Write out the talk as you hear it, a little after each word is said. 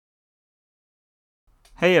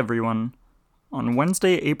Hey everyone! On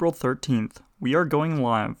Wednesday, April 13th, we are going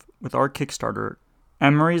live with our Kickstarter,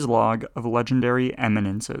 Emery's Log of Legendary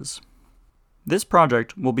Eminences. This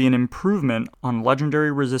project will be an improvement on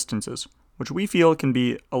Legendary Resistances, which we feel can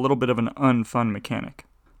be a little bit of an unfun mechanic.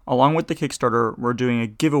 Along with the Kickstarter, we're doing a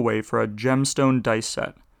giveaway for a gemstone dice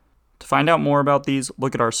set. To find out more about these,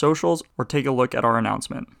 look at our socials or take a look at our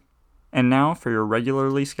announcement. And now for your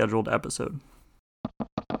regularly scheduled episode.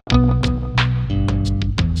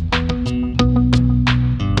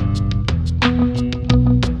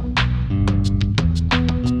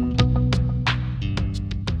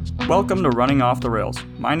 Welcome to Running Off the Rails.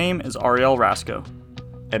 My name is Ariel Rasco.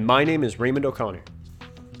 And my name is Raymond O'Connor.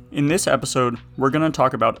 In this episode, we're going to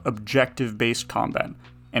talk about objective-based combat,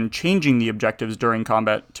 and changing the objectives during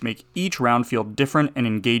combat to make each round feel different and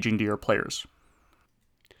engaging to your players.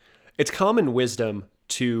 It's common wisdom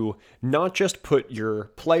to not just put your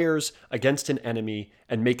players against an enemy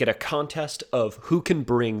and make it a contest of who can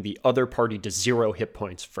bring the other party to 0 hit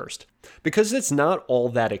points first, because it's not all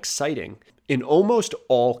that exciting. In almost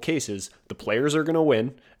all cases, the players are going to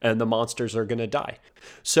win and the monsters are going to die.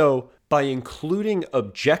 So by including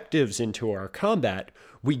objectives into our combat,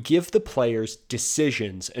 we give the players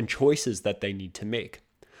decisions and choices that they need to make.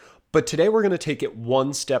 But today we're going to take it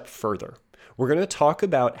one step further. We're going to talk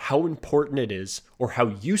about how important it is or how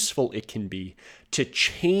useful it can be to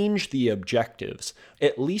change the objectives,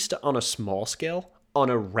 at least on a small scale, on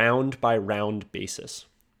a round-by-round basis.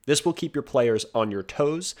 This will keep your players on your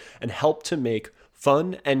toes and help to make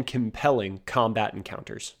fun and compelling combat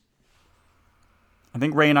encounters. I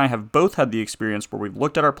think Ray and I have both had the experience where we've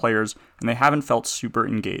looked at our players and they haven't felt super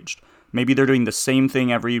engaged. Maybe they're doing the same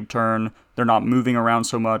thing every turn, they're not moving around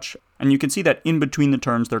so much, and you can see that in between the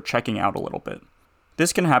turns they're checking out a little bit.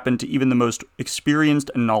 This can happen to even the most experienced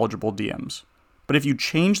and knowledgeable DMs. But if you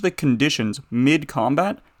change the conditions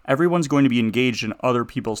mid-combat, everyone's going to be engaged in other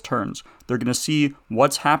people's turns. They're going to see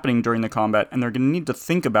what's happening during the combat, and they're going to need to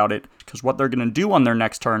think about it, because what they're going to do on their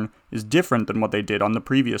next turn is different than what they did on the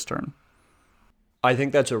previous turn. I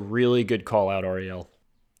think that's a really good call out, Ariel.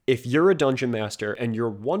 If you're a dungeon master and you're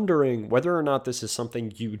wondering whether or not this is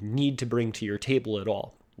something you need to bring to your table at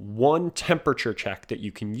all, one temperature check that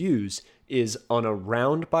you can use is on a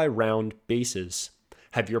round-by-round basis,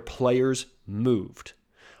 have your players moved?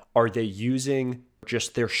 Are they using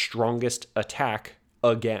just their strongest attack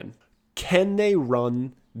again? Can they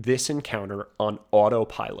run this encounter on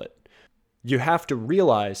autopilot? You have to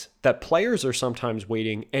realize that players are sometimes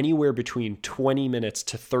waiting anywhere between 20 minutes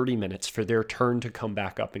to 30 minutes for their turn to come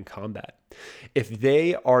back up in combat. If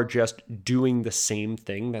they are just doing the same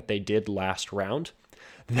thing that they did last round,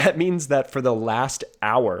 that means that for the last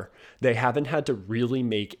hour, they haven't had to really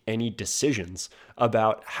make any decisions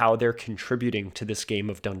about how they're contributing to this game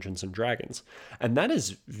of Dungeons and Dragons. And that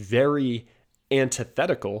is very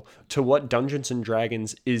antithetical to what Dungeons and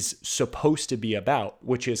Dragons is supposed to be about,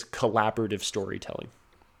 which is collaborative storytelling.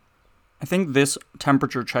 I think this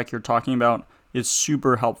temperature check you're talking about is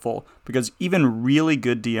super helpful, because even really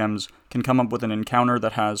good DMs can come up with an encounter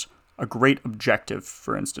that has a great objective,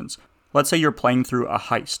 for instance. Let's say you're playing through a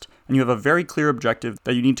heist, and you have a very clear objective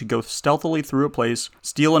that you need to go stealthily through a place,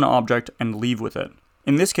 steal an object, and leave with it.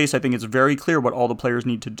 In this case, I think it's very clear what all the players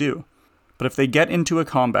need to do. But if they get into a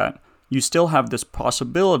combat, you still have this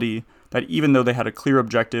possibility that even though they had a clear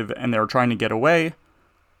objective and they were trying to get away,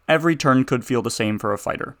 every turn could feel the same for a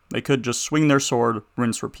fighter. They could just swing their sword,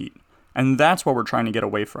 rinse, repeat. And that's what we're trying to get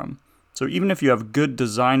away from. So even if you have good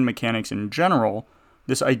design mechanics in general,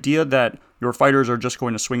 this idea that your fighters are just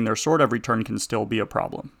going to swing their sword every turn can still be a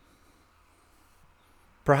problem.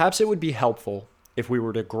 Perhaps it would be helpful if we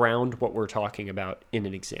were to ground what we're talking about in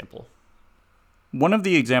an example. One of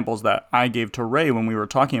the examples that I gave to Ray when we were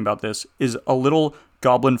talking about this is a little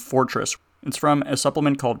goblin fortress. It's from a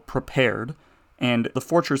supplement called Prepared, and the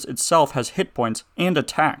fortress itself has hit points and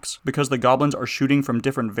attacks because the goblins are shooting from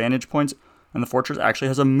different vantage points, and the fortress actually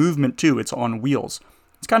has a movement too. It's on wheels.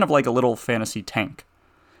 It's kind of like a little fantasy tank.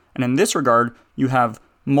 And in this regard, you have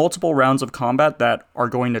multiple rounds of combat that are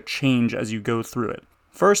going to change as you go through it.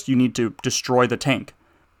 First, you need to destroy the tank.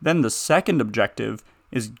 Then the second objective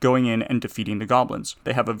is going in and defeating the goblins.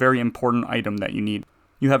 They have a very important item that you need.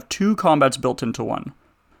 You have 2 combats built into one.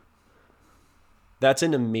 That's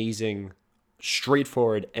an amazing,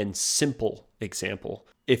 straightforward, and simple example.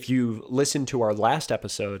 If you've listened to our last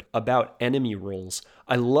episode about enemy roles,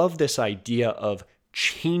 I love this idea of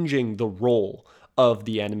changing the role of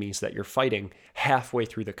the enemies that you're fighting halfway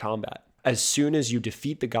through the combat. As soon as you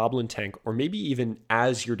defeat the goblin tank, or maybe even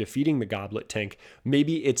as you're defeating the goblin tank,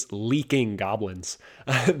 maybe it's leaking goblins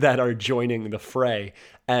that are joining the fray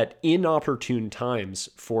at inopportune times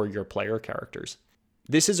for your player characters.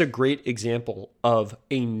 This is a great example of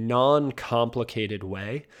a non-complicated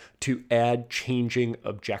way to add changing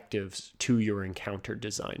objectives to your encounter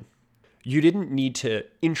design. You didn't need to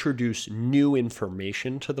introduce new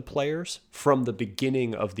information to the players from the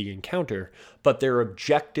beginning of the encounter, but their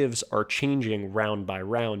objectives are changing round by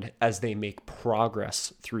round as they make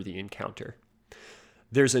progress through the encounter.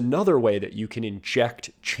 There's another way that you can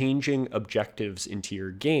inject changing objectives into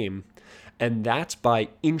your game, and that's by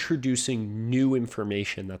introducing new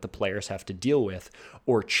information that the players have to deal with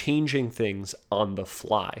or changing things on the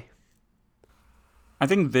fly. I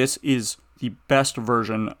think this is the best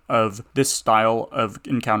version of this style of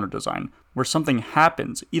encounter design, where something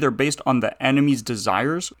happens either based on the enemy's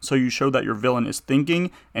desires, so you show that your villain is thinking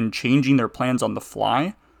and changing their plans on the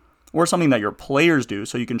fly, or something that your players do,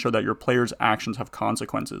 so you can show that your players' actions have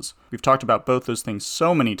consequences. We've talked about both those things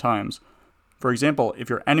so many times. For example, if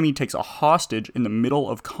your enemy takes a hostage in the middle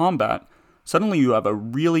of combat, suddenly you have a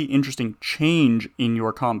really interesting change in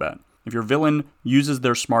your combat. If your villain uses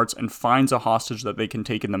their smarts and finds a hostage that they can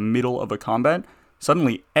take in the middle of a combat,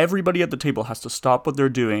 suddenly everybody at the table has to stop what they're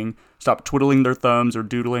doing, stop twiddling their thumbs or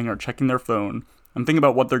doodling or checking their phone, and think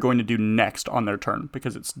about what they're going to do next on their turn,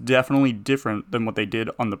 because it's definitely different than what they did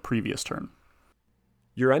on the previous turn.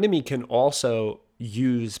 Your enemy can also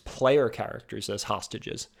use player characters as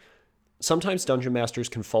hostages. Sometimes Dungeon Masters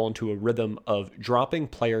can fall into a rhythm of dropping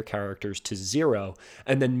player characters to 0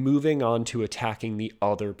 and then moving on to attacking the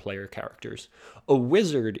other player characters. A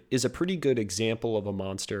wizard is a pretty good example of a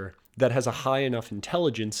monster that has a high enough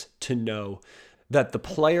intelligence to know that the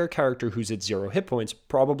player character who's at 0 hit points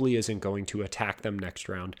probably isn't going to attack them next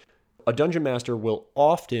round. A Dungeon Master will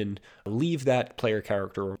often leave that player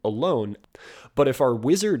character alone, but if our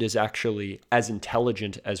wizard is actually as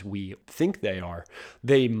intelligent as we think they are,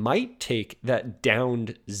 they might take that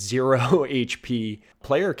downed 0 HP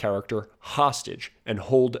player character hostage and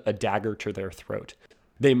hold a dagger to their throat.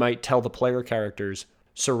 They might tell the player characters,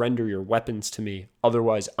 "Surrender your weapons to me,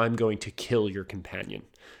 otherwise I'm going to kill your companion."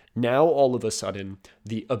 Now, all of a sudden,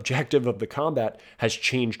 the objective of the combat has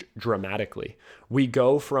changed dramatically. We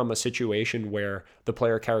go from a situation where the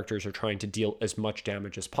player characters are trying to deal as much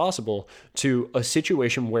damage as possible to a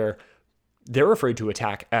situation where they're afraid to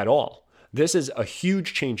attack at all. This is a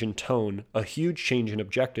huge change in tone, a huge change in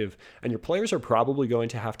objective, and your players are probably going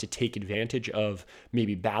to have to take advantage of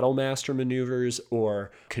maybe battle master maneuvers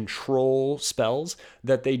or control spells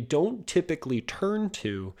that they don't typically turn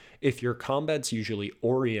to if your combats usually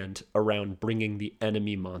orient around bringing the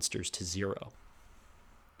enemy monsters to 0.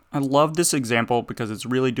 I love this example because it's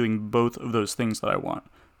really doing both of those things that I want.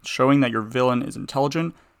 It's showing that your villain is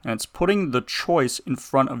intelligent, and it's putting the choice in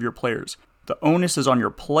front of your players. The onus is on your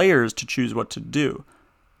players to choose what to do.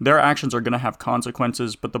 Their actions are going to have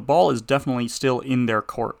consequences, but the ball is definitely still in their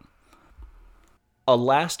court. A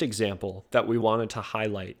last example that we wanted to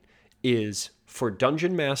highlight is for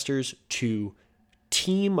Dungeon Masters to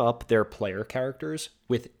team up their player characters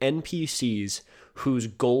with NPCs whose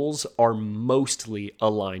goals are mostly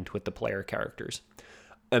aligned with the player characters.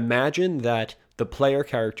 Imagine that the player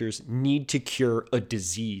characters need to cure a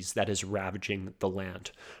disease that is ravaging the land.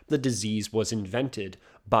 The disease was invented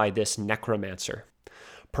by this necromancer.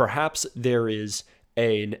 Perhaps there is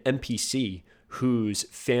an NPC whose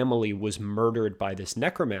family was murdered by this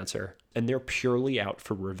necromancer, and they're purely out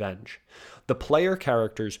for revenge. The player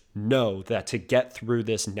characters know that to get through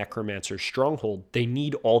this necromancer's stronghold, they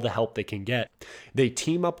need all the help they can get. They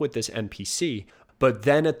team up with this NPC, but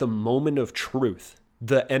then at the moment of truth,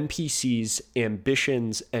 the NPC's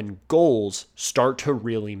ambitions and goals start to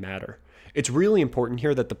really matter. It's really important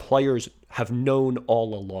here that the players have known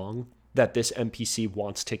all along that this NPC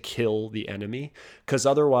wants to kill the enemy, because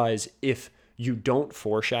otherwise, if you don't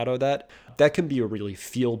foreshadow that, that can be a really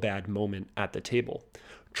feel-bad moment at the table.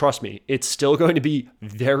 Trust me, it's still going to be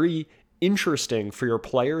very interesting for your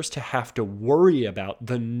players to have to worry about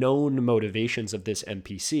the known motivations of this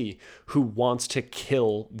NPC who wants to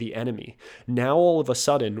kill the enemy. Now, all of a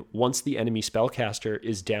sudden, once the enemy spellcaster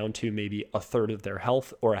is down to maybe a third of their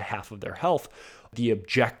health or a half of their health, the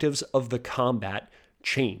objectives of the combat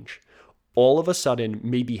change. All of a sudden,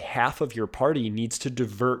 maybe half of your party needs to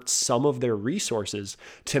divert some of their resources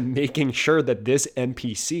to making sure that this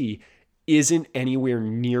NPC isn't anywhere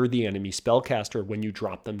near the enemy spellcaster when you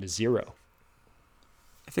drop them to 0.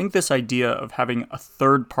 I think this idea of having a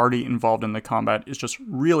third party involved in the combat is just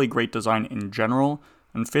really great design in general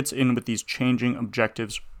and fits in with these changing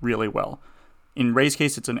objectives really well. In Ray's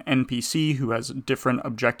case, it's an NPC who has different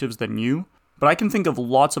objectives than you. But I can think of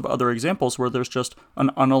lots of other examples where there's just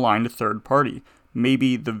an unaligned third party.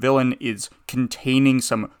 Maybe the villain is containing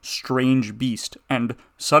some strange beast, and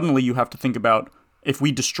suddenly you have to think about, if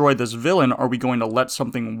we destroy this villain, are we going to let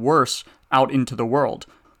something worse out into the world?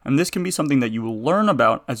 And this can be something that you will learn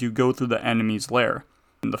about as you go through the enemy's lair.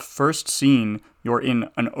 In the first scene, you're in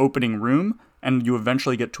an opening room, and you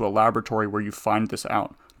eventually get to a laboratory where you find this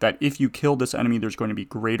out, that if you kill this enemy, there's going to be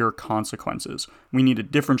greater consequences. We need a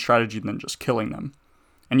different strategy than just killing them.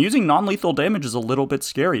 And using non-lethal damage is a little bit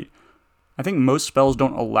scary. I think most spells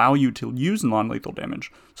don't allow you to use non-lethal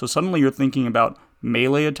damage, so suddenly you're thinking about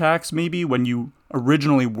melee attacks maybe when you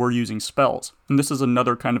originally were using spells, and this is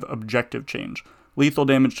another kind of objective change, lethal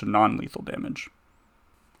damage to non-lethal damage.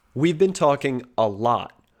 We've been talking a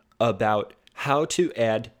lot about how to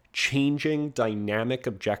add changing dynamic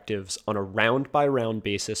objectives on a round-by-round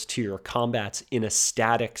basis to your combats in a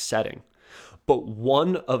static setting. But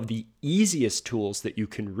one of the easiest tools that you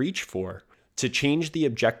can reach for to change the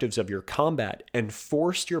objectives of your combat and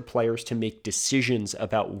force your players to make decisions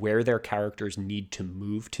about where their characters need to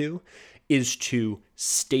move to is to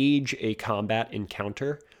stage a combat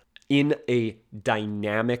encounter in a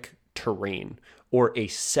dynamic terrain or a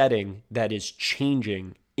setting that is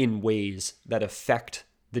changing in ways that affect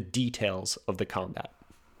the details of the combat.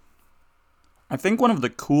 I think one of the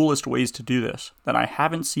coolest ways to do this, that I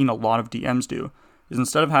haven't seen a lot of DMs do, is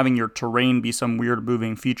instead of having your terrain be some weird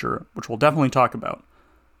moving feature, which we'll definitely talk about,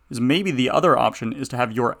 is maybe the other option is to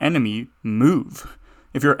have your enemy move.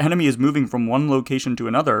 If your enemy is moving from one location to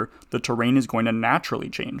another, the terrain is going to naturally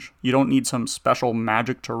change. You don't need some special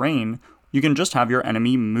magic terrain. You can just have your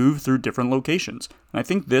enemy move through different locations. And I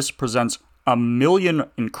think this presents a million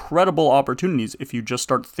incredible opportunities if you just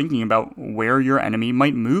start thinking about where your enemy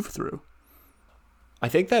might move through. I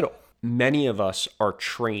think that many of us are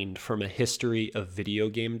trained from a history of video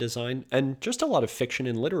game design and just a lot of fiction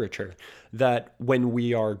and literature that when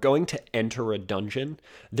we are going to enter a dungeon,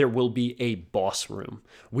 there will be a boss room.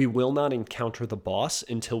 We will not encounter the boss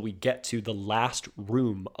until we get to the last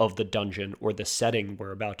room of the dungeon or the setting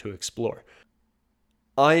we're about to explore.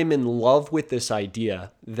 I am in love with this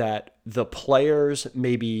idea that the players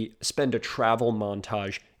maybe spend a travel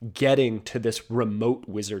montage getting to this remote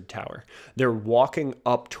wizard tower. They're walking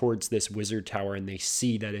up towards this wizard tower and they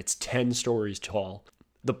see that it's 10 stories tall.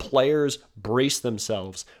 The players brace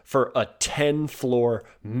themselves for a 10-floor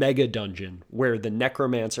mega dungeon where the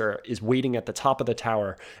necromancer is waiting at the top of the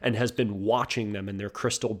tower and has been watching them in their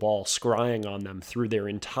crystal ball, scrying on them through their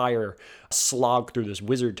entire slog through this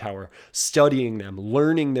wizard tower, studying them,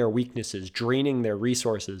 learning their weaknesses, draining their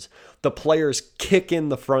resources. The players kick in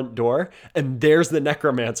the front door and there's the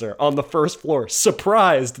necromancer on the first floor,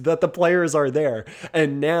 surprised that the players are there.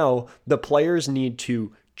 And now the players need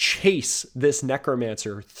to chase this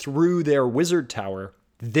necromancer through their wizard tower,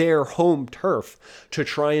 their home turf, to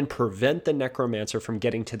try and prevent the necromancer from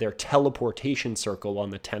getting to their teleportation circle on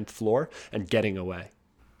the 10th floor and getting away.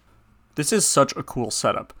 This is such a cool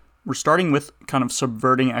setup. We're starting with kind of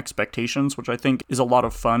subverting expectations, which I think is a lot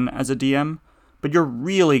of fun as a DM, but you're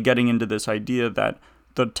really getting into this idea that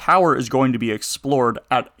the tower is going to be explored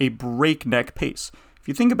at a breakneck pace. If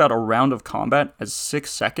you think about a round of combat as 6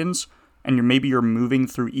 seconds, and you're moving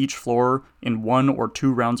through each floor in 1 or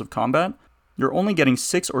 2 rounds of combat, you're only getting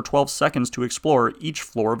 6 or 12 seconds to explore each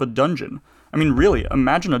floor of a dungeon. I mean, really,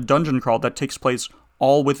 imagine a dungeon crawl that takes place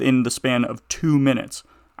all within the span of 2 minutes.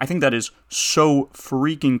 I think that is so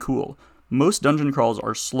freaking cool. Most dungeon crawls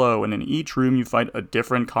are slow, and in each room you fight a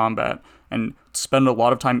different combat, and spend a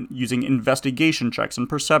lot of time using investigation checks and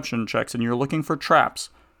perception checks, and you're looking for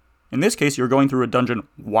traps. In this case, you're going through a dungeon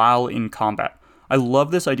while in combat. I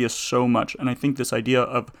love this idea so much, and I think this idea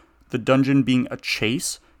of the dungeon being a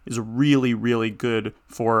chase is really, really good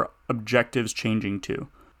for objectives changing too.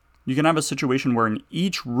 You can have a situation where in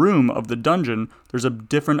each room of the dungeon, there's a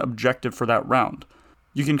different objective for that round.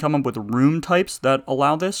 You can come up with room types that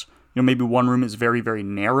allow this. Maybe one room is very, very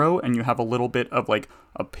narrow, and you have a little bit of like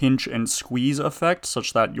a pinch and squeeze effect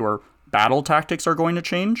such that your battle tactics are going to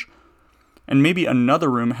change. And maybe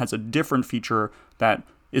another room has a different feature that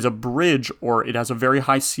is a bridge, or it has a very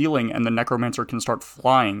high ceiling and the necromancer can start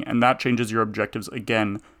flying, and that changes your objectives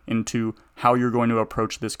again into how you're going to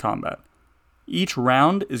approach this combat. Each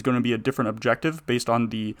round is going to be a different objective based on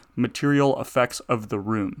the material effects of the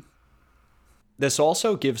room. This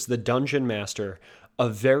also gives the dungeon master a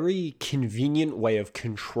very convenient way of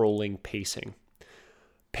controlling pacing.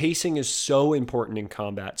 Pacing is so important in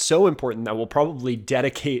combat, so important that we'll probably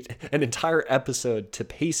dedicate an entire episode to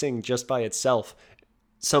pacing just by itself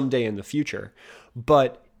someday in the future.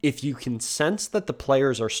 But If you can sense that the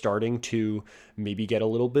players are starting to maybe get a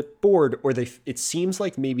little bit bored, or it seems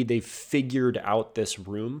like maybe they've figured out this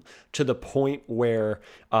room to the point where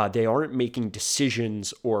they aren't making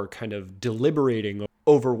decisions or kind of deliberating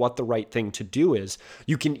over what the right thing to do is,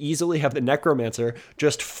 you can easily have the necromancer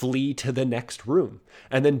just flee to the next room.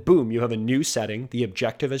 And then boom, you have a new setting, the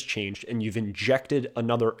objective has changed, and you've injected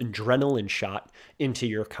another adrenaline shot into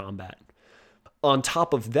your combat. On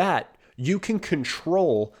top of that, you can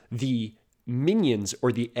control the minions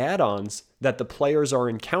or the add-ons that the players are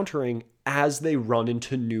encountering as they run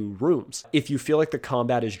into new rooms. If you feel like the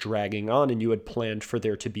combat is dragging on and you had planned for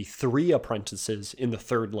there to be 3 apprentices in the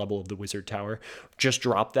 3rd level of the Wizard Tower, just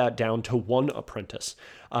drop that down to 1 apprentice.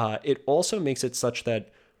 It also makes it such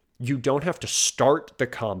that you don't have to start the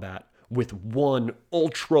combat with one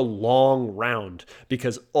ultra long round,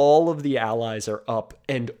 because all of the allies are up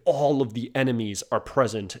and all of the enemies are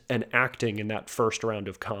present and acting in that first round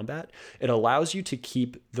of combat. It allows you to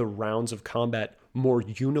keep the rounds of combat more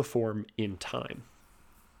uniform in time.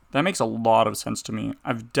 That makes a lot of sense to me.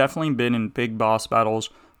 I've definitely been in big boss battles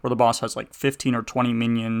where the boss has like 15 or 20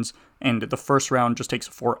 minions and the first round just takes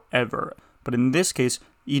forever. But in this case,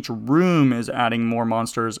 each room is adding more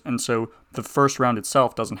monsters, and so the first round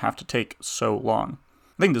itself doesn't have to take so long.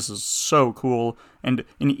 I think this is so cool, and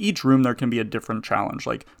in each room there can be a different challenge.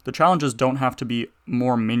 Like, the challenges don't have to be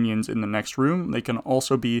more minions in the next room. They can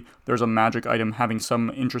also be there's a magic item having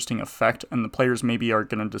some interesting effect, and the players maybe are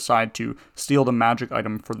going to decide to steal the magic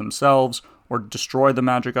item for themselves, or destroy the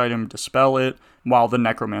magic item, dispel it, while the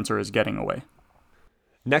necromancer is getting away.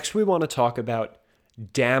 Next, we want to talk about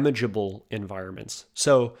damageable environments.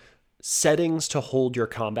 So settings to hold your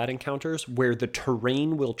combat encounters where the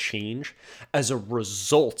terrain will change as a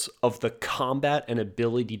result of the combat and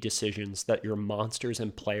ability decisions that your monsters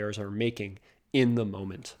and players are making in the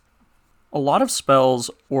moment. A lot of spells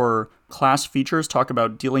or class features talk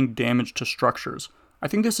about dealing damage to structures. I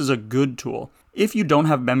think this is a good tool. If you don't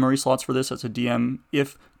have memory slots for this as a DM,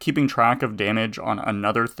 if keeping track of damage on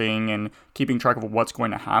another thing and keeping track of what's going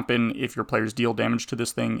to happen if your players deal damage to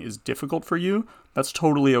this thing is difficult for you, that's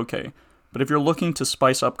totally okay. But if you're looking to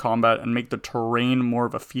spice up combat and make the terrain more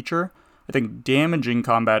of a feature, I think damaging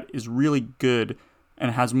combat is really good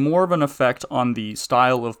and has more of an effect on the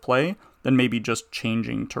style of play than maybe just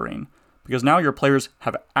changing terrain. Because now your players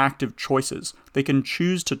have active choices. They can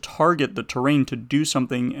choose to target the terrain to do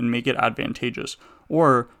something and make it advantageous,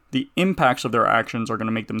 or the impacts of their actions are going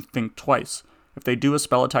to make them think twice. If they do a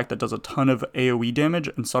spell attack that does a ton of AoE damage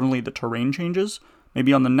and suddenly the terrain changes,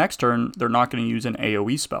 maybe on the next turn they're not going to use an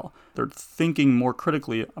AoE spell. They're thinking more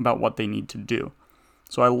critically about what they need to do.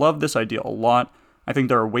 So I love this idea a lot. I think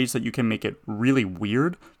there are ways that you can make it really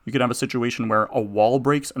weird. You could have a situation where a wall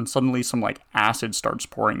breaks and suddenly some like acid starts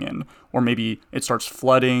pouring in, or maybe it starts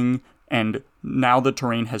flooding and now the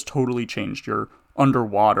terrain has totally changed. You're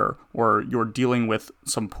underwater or you're dealing with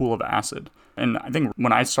some pool of acid. And I think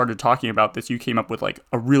when I started talking about this, you came up with like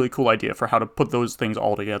a really cool idea for how to put those things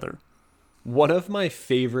all together. One of my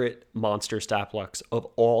favorite monster stat blocks of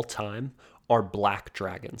all time are black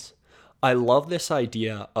dragons. I love this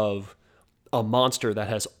idea of a monster that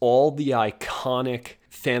has all the iconic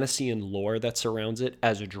fantasy and lore that surrounds it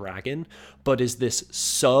as a dragon, but is this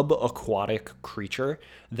sub-aquatic creature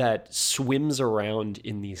that swims around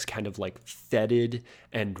in these kind of like fetid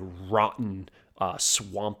and rotten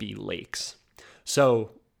swampy lakes.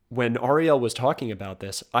 So when Ariel was talking about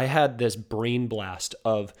this, I had this brain blast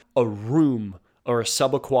of a room or a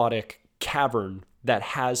subaquatic cavern that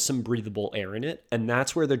has some breathable air in it, and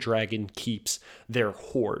that's where the dragon keeps their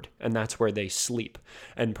hoard, and that's where they sleep.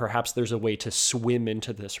 And perhaps there's a way to swim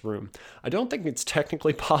into this room. I don't think it's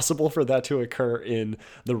technically possible for that to occur in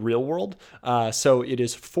the real world, so it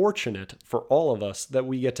is fortunate for all of us that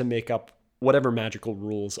we get to make up whatever magical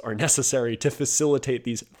rules are necessary to facilitate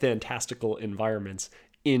these fantastical environments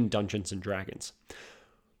in Dungeons & Dragons.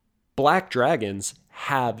 Black dragons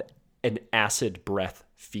have an acid breath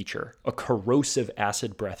feature, a corrosive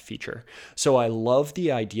acid breath feature. So I love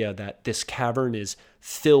the idea that this cavern is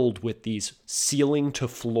filled with these ceiling to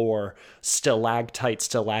floor stalactite,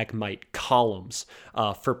 stalagmite columns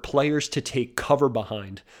for players to take cover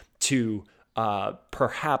behind to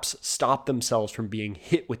perhaps stop themselves from being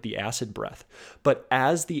hit with the acid breath. But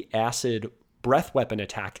as the acid breath weapon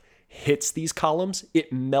attack hits these columns,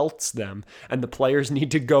 it melts them, and the players need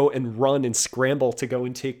to go and run and scramble to go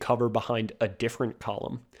and take cover behind a different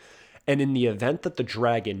column. And in the event that the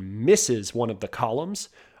dragon misses one of the columns,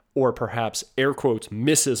 or perhaps air quotes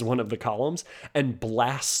misses one of the columns and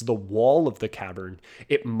blasts the wall of the cavern,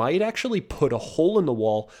 it might actually put a hole in the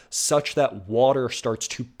wall such that water starts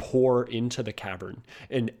to pour into the cavern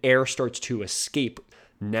and air starts to escape.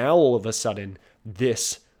 Now, all of a sudden,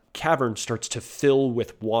 this cavern starts to fill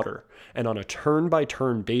with water. And on a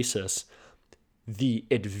turn-by-turn basis, the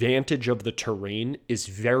advantage of the terrain is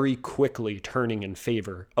very quickly turning in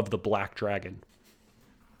favor of the Black Dragon.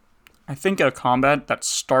 I think a combat that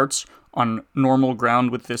starts on normal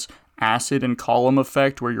ground with this acid and column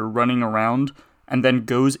effect where you're running around and then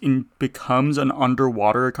becomes an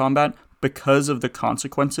underwater combat because of the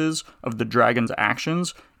consequences of the dragon's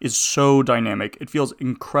actions is so dynamic. It feels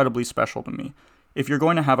incredibly special to me. If you're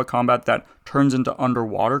going to have a combat that turns into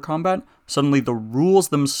underwater combat, suddenly the rules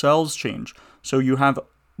themselves change. So you have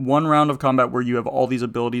one round of combat where you have all these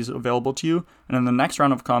abilities available to you, and in the next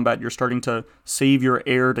round of combat, you're starting to save your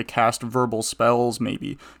air to cast verbal spells,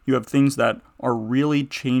 maybe. You have things that are really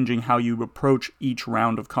changing how you approach each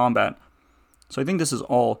round of combat. So I think this is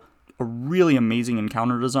all a really amazing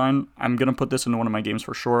encounter design. I'm going to put this into one of my games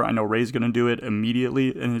for sure. I know Ray's going to do it immediately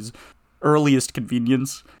in his earliest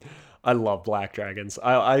convenience. I love Black Dragons.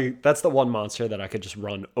 I that's the one monster that I could just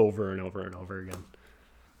run over and over and over again.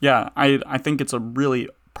 Yeah, I think it's a really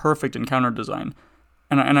perfect encounter design.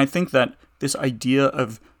 And I think that this idea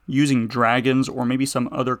of using dragons or maybe some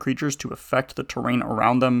other creatures to affect the terrain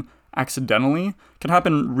around them accidentally can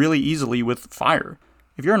happen really easily with fire.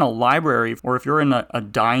 If you're in a library or if you're in a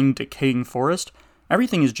dying, decaying forest,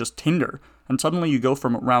 everything is just tinder. And suddenly you go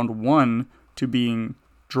from round 1 to being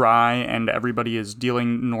dry and everybody is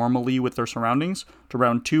dealing normally with their surroundings to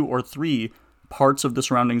round 2 or 3, parts of the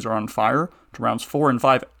surroundings are on fire, to rounds 4 and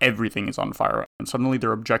 5, everything is on fire. And suddenly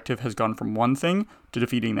their objective has gone from one thing to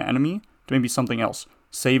defeating the enemy to maybe something else,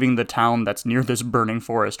 saving the town that's near this burning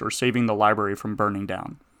forest or saving the library from burning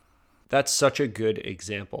down. That's such a good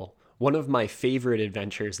example. One of my favorite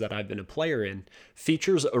adventures that I've been a player in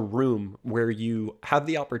features a room where you have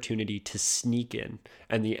the opportunity to sneak in,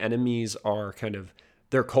 and the enemies are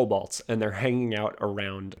they're kobolds, and they're hanging out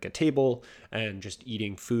around a table and just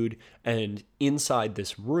eating food. And inside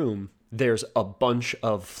this room, there's a bunch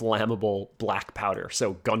of flammable black powder,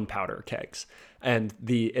 so gunpowder kegs. And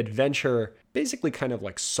the adventure basically kind of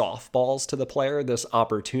like softballs to the player this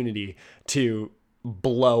opportunity to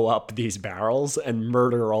blow up these barrels and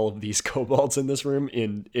murder all of these kobolds in this room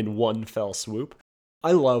in one fell swoop.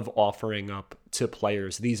 I love offering up to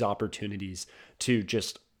players these opportunities to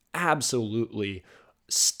just absolutely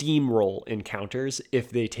steamroll encounters if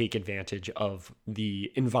they take advantage of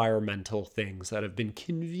the environmental things that have been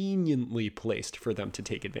conveniently placed for them to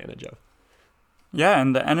take advantage of. Yeah,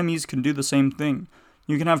 and the enemies can do the same thing.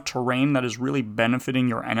 You can have terrain that is really benefiting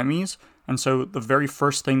your enemies, and so the very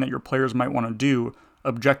first thing that your players might want to do,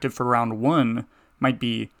 objective for round 1, might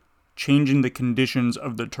be changing the conditions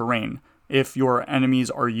of the terrain. If your enemies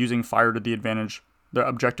are using fire to the advantage, the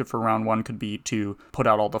objective for round 1 could be to put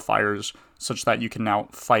out all the fires such that you can now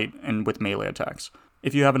fight and with melee attacks.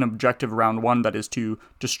 If you have an objective round 1 that is to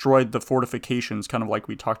destroy the fortifications, kind of like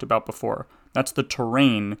we talked about before, that's the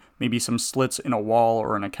terrain, maybe some slits in a wall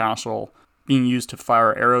or in a castle, being used to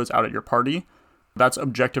fire arrows out at your party. That's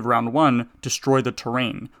objective round 1, destroy the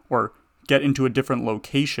terrain, or get into a different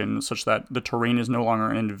location such that the terrain is no longer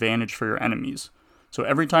an advantage for your enemies. So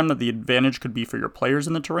every time that the advantage could be for your players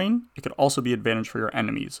in the terrain, it could also be advantage for your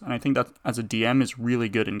enemies. And I think that as a DM is really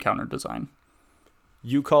good encounter design.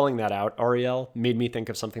 You calling that out, Ariel, made me think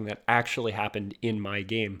of something that actually happened in my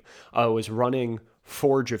game. I was running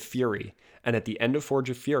Forge of Fury, and at the end of Forge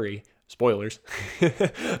of Fury, spoilers,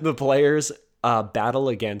 the players battle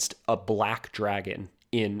against a black dragon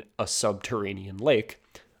in a subterranean lake.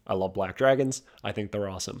 I love black dragons. I think they're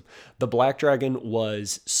awesome. The black dragon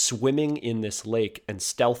was swimming in this lake and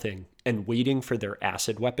stealthing and waiting for their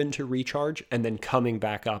acid weapon to recharge and then coming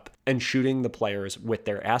back up and shooting the players with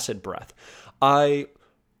their acid breath. I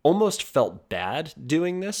almost felt bad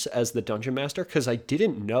doing this as the dungeon master because I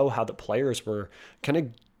didn't know how the players were kind of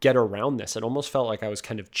get around this. It almost felt like I was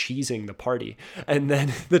kind of cheesing the party. And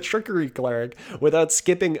then the trickery cleric, without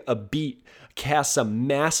skipping a beat, casts a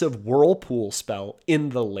massive whirlpool spell in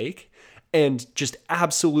the lake and just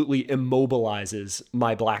absolutely immobilizes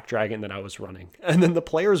my black dragon that I was running. And then the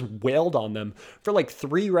players wailed on them for like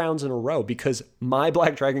 3 rounds in a row because my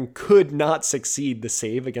black dragon could not succeed the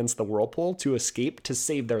save against the whirlpool to escape to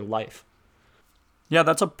save their life. Yeah,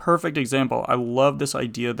 that's a perfect example. I love this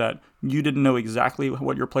idea that you didn't know exactly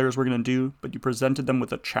what your players were going to do, but you presented them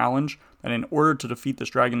with a challenge that in order to defeat this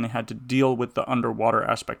dragon, they had to deal with the underwater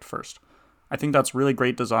aspect first. I think that's really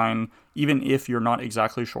great design, even if you're not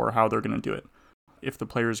exactly sure how they're going to do it. if the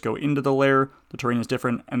players go into the lair, the terrain is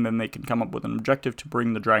different, and then they can come up with an objective to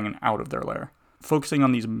bring the dragon out of their lair. Focusing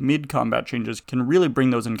on these mid-combat changes can really bring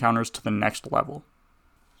those encounters to the next level.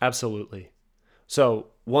 Absolutely. So,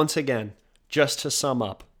 once again, just to sum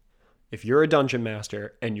up, if you're a dungeon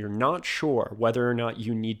master and you're not sure whether or not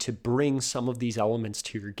you need to bring some of these elements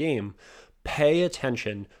to your game, pay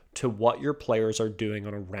attention to what your players are doing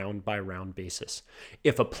on a round-by-round basis.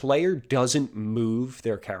 If a player doesn't move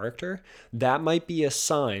their character, that might be a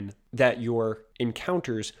sign that your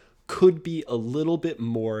encounters could be a little bit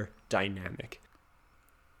more dynamic.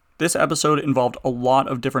 This episode involved a lot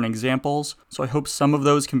of different examples, so I hope some of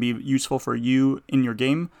those can be useful for you in your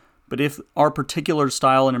game. But if our particular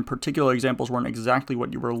style and in particular examples weren't exactly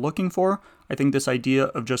what you were looking for, I think this idea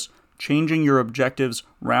of just changing your objectives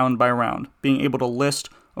round by round, being able to list,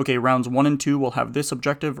 okay, rounds 1 and 2 will have this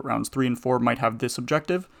objective, rounds 3 and 4 might have this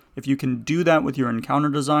objective. If you can do that with your encounter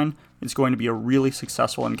design, it's going to be a really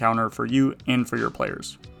successful encounter for you and for your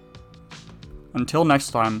players. Until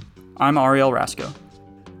next time, I'm Ariel Rasko.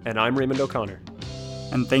 And I'm Raymond O'Connor.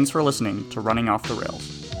 And thanks for listening to Running Off the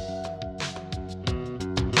Rails.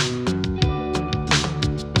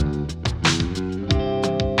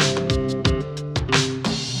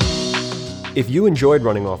 If you enjoyed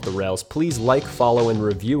Running Off the Rails, please like, follow, and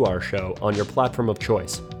review our show on your platform of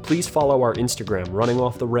choice. Please follow our Instagram, Running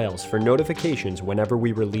Off the Rails, for notifications whenever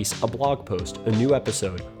we release a blog post, a new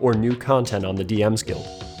episode, or new content on the DMs Guild.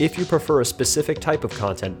 If you prefer a specific type of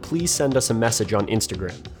content, please send us a message on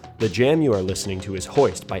Instagram. The jam you are listening to is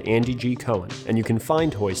Hoist by Andy G. Cohen, and you can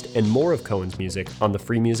find Hoist and more of Cohen's music on the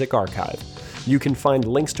Free Music Archive. You can find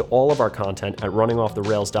links to all of our content at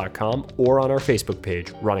runningofftherails.com or on our Facebook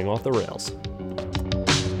page, Running Off the Rails.